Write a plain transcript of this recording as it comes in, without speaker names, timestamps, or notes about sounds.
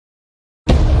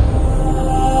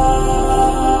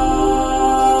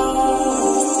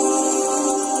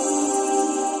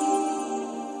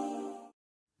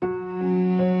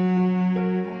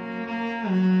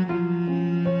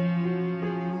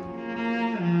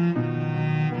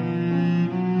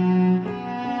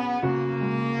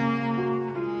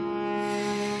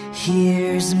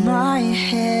Here's my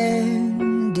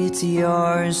hand, it's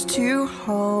yours to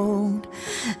hold.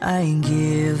 I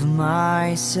give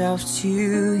myself to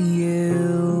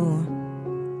you.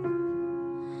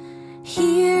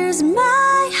 Here's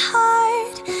my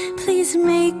heart, please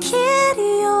make it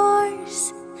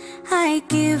yours. I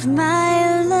give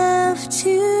my love to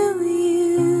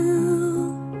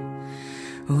you.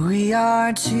 We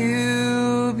are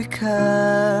two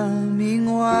becoming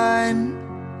one.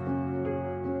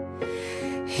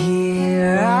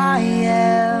 Here I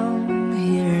am,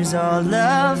 here's all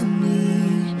of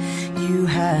me. You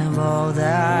have all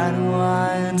that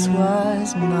once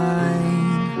was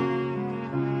mine.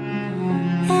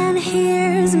 And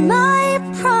here's my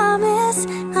promise,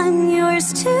 I'm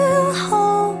yours to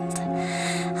hold.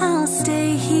 I'll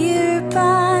stay here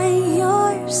by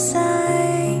your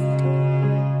side.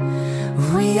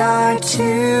 We are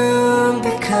two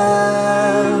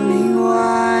becoming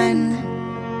one.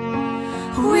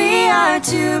 We are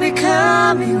two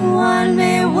becoming one.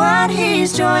 May what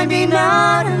He's joined be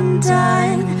not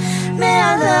undone. May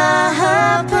our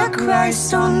love put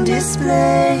Christ on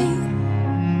display.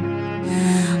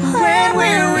 When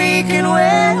we're weak and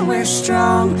when we're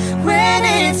strong, when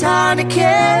it's hard to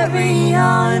carry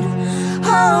on,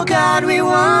 oh God, we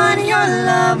want your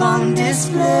love on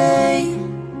display.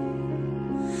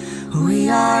 We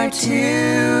are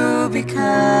two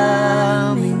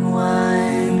becoming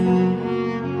one.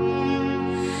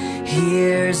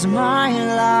 Here's my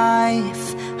life,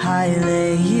 I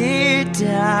lay it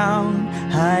down.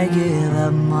 I give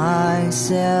up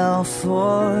myself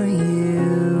for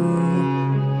you.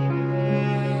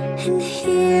 And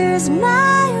here's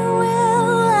my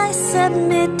will, I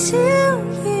submit to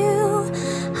you.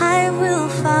 I will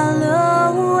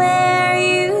follow where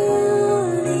you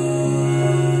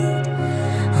lead.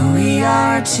 We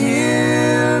are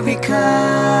two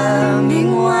becoming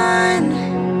one.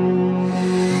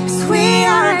 Yes, we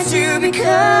are two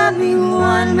becoming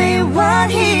one. May what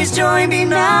He's joined be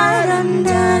not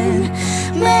undone.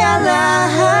 May our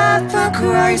love put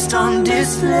Christ on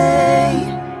display.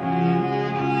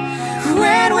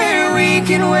 When we're weak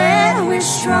and when we're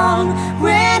strong,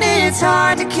 when it's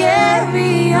hard to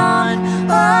carry on,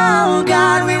 oh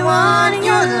God, we want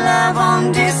your love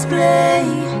on display.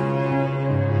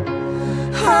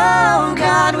 Oh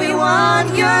God, we want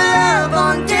your love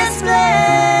on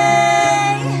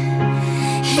display.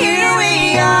 Here we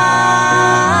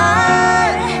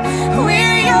are,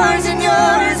 we're yours and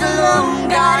yours alone,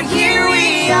 God, here we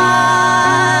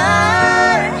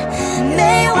are.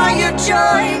 May what your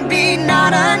joy be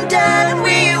not undone.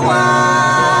 We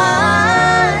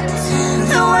want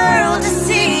the world to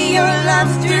see your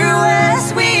love through us.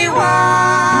 We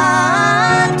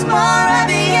want more of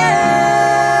you.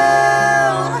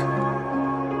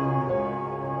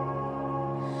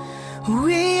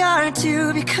 We are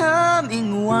two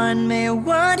becoming one. May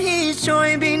what He's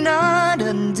joined be not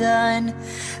undone.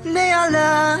 May our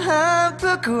love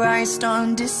put Christ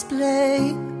on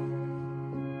display.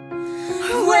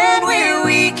 When we're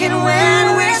weak and when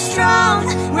we're strong,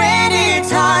 when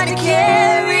it's hard to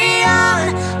carry on,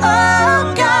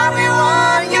 oh God, we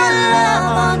want your love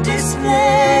on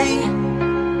display.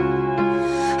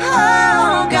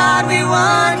 Oh God, we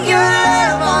want your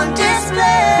love on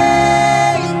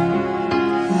display.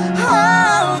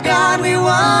 Oh God, we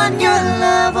want your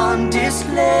love on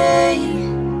display.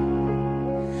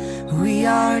 We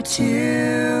are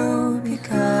two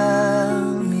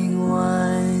becoming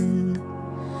one.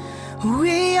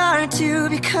 We are two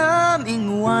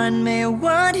becoming one. May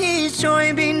what He's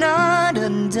joined be not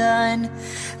undone.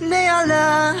 May our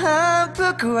love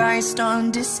put Christ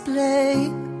on display.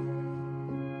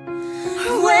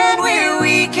 When we're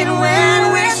weak and when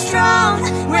we're strong,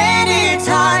 when it's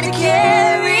hard to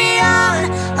carry on,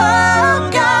 oh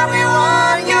God, we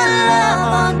want your love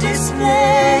on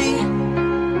display.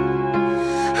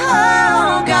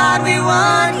 Oh God, we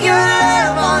want your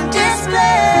love on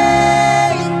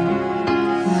display.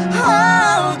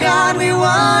 Oh God, we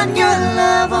want your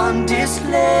love on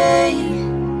display.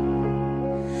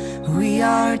 We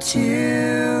are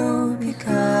two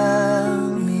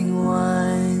becoming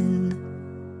one.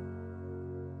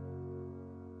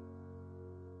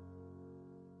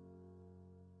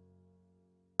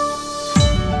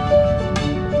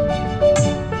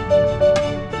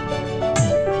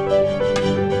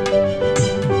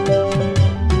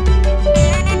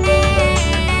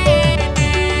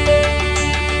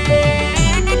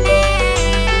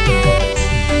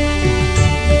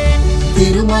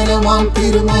 திருமணமாம்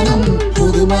திருமணம்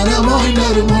புதுமணமாய்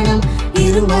நறுமணம்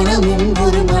இருமணமும்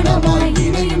ஒரு மணமாய்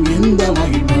இணையும் இந்த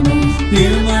மகிழ்மணம்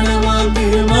திருமணமாம்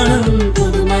திருமணம்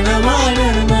புதுமணமாய்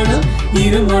நறுமணம்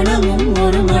மனமும்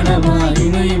ஒரு மனமாய்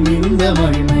இணையும் இந்த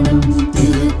மகிமனம்.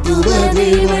 திருத்துவ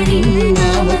தேவனின்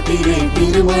நாமத்திலே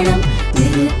திருமணம்,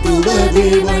 திருத்துவ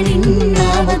தேவனின்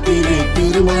நாமத்திலே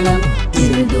திருமணம்.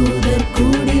 திருதூதர்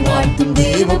கூடி வாழ்த்தும்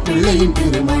தேவ பிள்ளையின்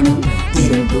திருமணம்,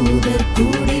 திருதூதர்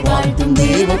கூடி வாழ்த்தும்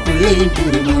தேவ பிள்ளையின்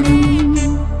திருமணம்.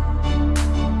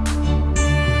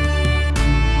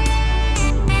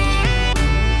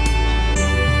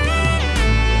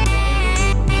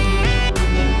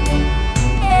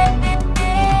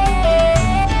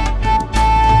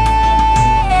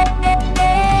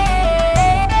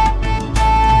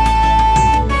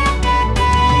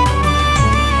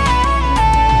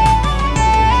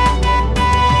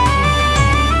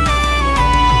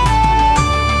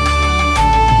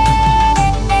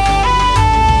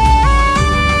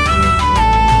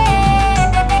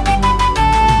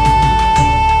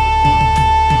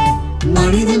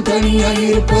 மனிதன்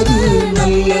தனியாயிருப்பது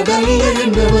நல்லதல்ல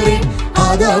என்றவரே,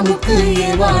 ஆதாமுக்கு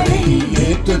ஏவாளை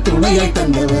ஏற்ற துணையாய்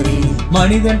தந்தவரே.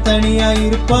 மனிதன்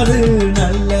தனியாயிருப்பது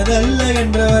நல்லதல்ல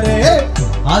என்றவரே,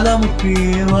 ஆதாமுக்கு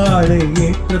ஏவாளை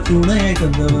ஏற்ற துணையாய்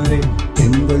தந்தவரே.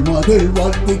 எங்கள் மகள்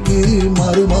வாழ்க்கைக்கு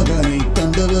மருமகனை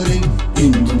தந்தவரே,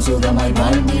 இன்றும் சுகமாய்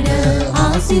வாழ்ந்திட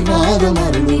ஆசீர்வாதம்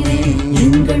அருளுவே.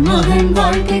 எங்கள் மகன்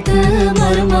வாழ்க்கைக்கு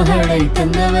மருமகளை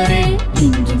தந்தவரே,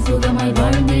 இன்றும் சுகமாய்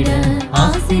வாழ்ந்திட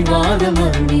ஆசீர்வாதம்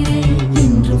அருளினே.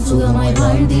 இன்றும் சுகமாய்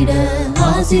வாழ்ந்திட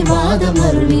ஆசீர்வாதம்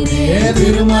அருளினே.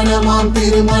 திருமணமாம்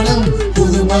திருமணம்,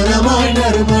 புதுமணமாய்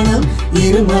நறுமணம்,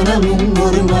 இருமணமும்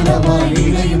ஒரு மனமாய்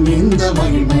இணையும் இந்த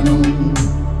மகிழ்மனம்.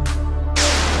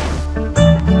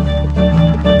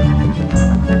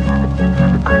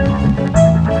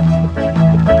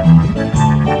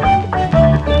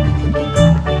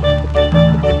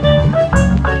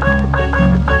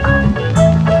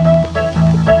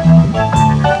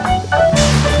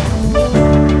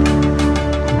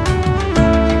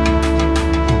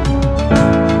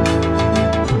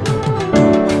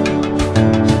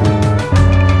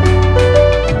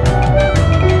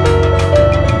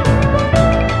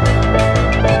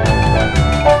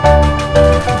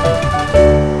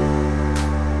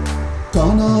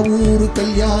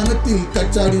 கல்யாணத்தில்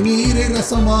கச்சாடி நீரை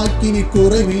ரசமாக்கி நீ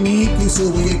குறைவை நீக்கி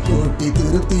சுவையை கூட்டி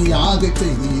திருப்தியாக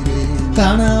செய்தீரே.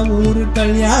 கானாவூர்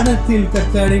கல்யாணத்தில்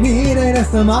கச்சாடி நீரை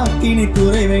ரசமாக்கி நீ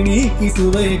குறைவை நீக்கி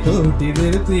சுவையை கூட்டி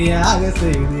திருப்தியாக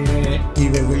செய்தீரே.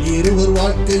 இவர்கள் இருவர்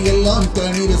வாழ்க்கை எல்லாம்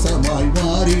கணிரசமாய்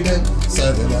மாறிட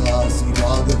சகல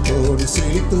ஆசீர்வாதத்தோடு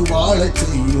செழித்து வாழ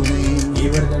செய்யுமே.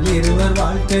 இவர்கள் இருவர்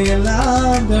வாழ்க்கை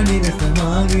எல்லாம்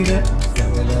கணிரசமாகிட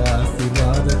சகல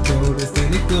ஆசீர்வாதத்தோடு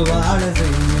செழித்து வாழ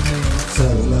செய்யுமே.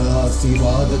 சகல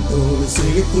ஆசீர்வாதத்தோடு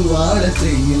செழித்து வாழ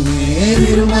செய்யுமே.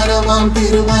 திருமணமாம்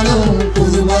திருமணம்,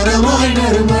 புதுமணமாய்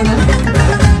நறுமணம்.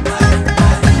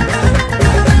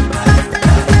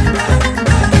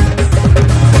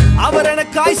 அவர்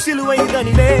எனக்காய்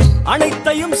சிலுவைதனிலே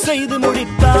அனைத்தையும் செய்து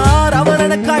முடித்தார். அவர்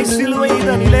எனக்காய்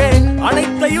சிலுவைதனிலே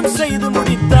அனைத்தையும் செய்து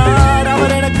முடித்தார்.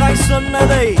 அவர் எனக்காய்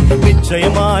சொன்னதை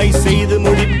நிச்சயமாய் செய்து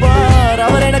முடிப்பார்.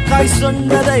 அவர் எனக்காய்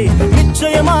சொன்னதை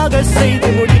நிச்சயமாக செய்து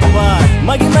முடிப்பார்.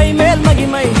 மகிமை மேல்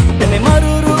மகிமை என்னை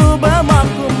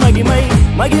மறுரூபமாக்கும் மகிமை,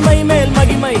 மகிமை மேல்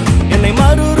மகிமை என்னை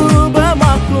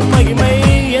மறுரூபமாக்கும் மகிமை.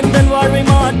 எந்தன் வாழ்வை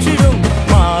மாற்றிடும்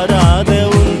மாறாத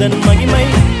உந்தன் மகிமை,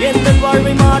 எந்தன்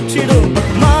வாழ்வை மாற்றிடும்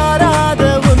மாறாத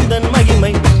உந்தன்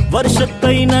மகிமை.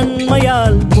 வருஷத்தை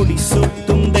நன்மையால்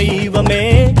முடிசூட்டும் தெய்வமே,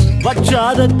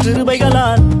 வற்றாத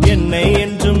கிருபைகளால் என்னை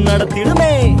என்றும்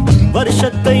நடத்திடுமே.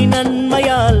 வருஷத்தை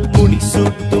நன்மையால்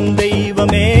முடிசூட்டும்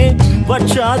தெய்வமே,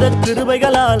 வற்றாத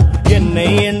கிருபைகளால் என்னை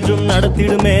என்றும்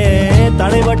நடத்திடுமே.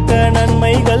 தடைப்பட்ட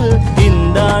நன்மைகள்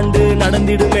இந்த ஆண்டு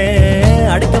நடந்திடுமே.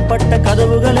 அடைக்கப்பட்ட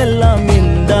கதவுகள் எல்லாம்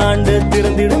இந்த ஆண்டு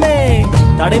திறந்திடுமே.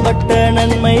 தடைப்பட்ட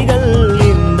நன்மைகள்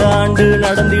இந்த ஆண்டு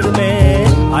நடந்திடுமே.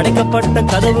 அடைக்கப்பட்ட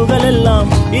கதவுகள் எல்லாம்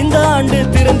இந்த ஆண்டு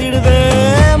திறந்திடுவே.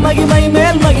 மகிமை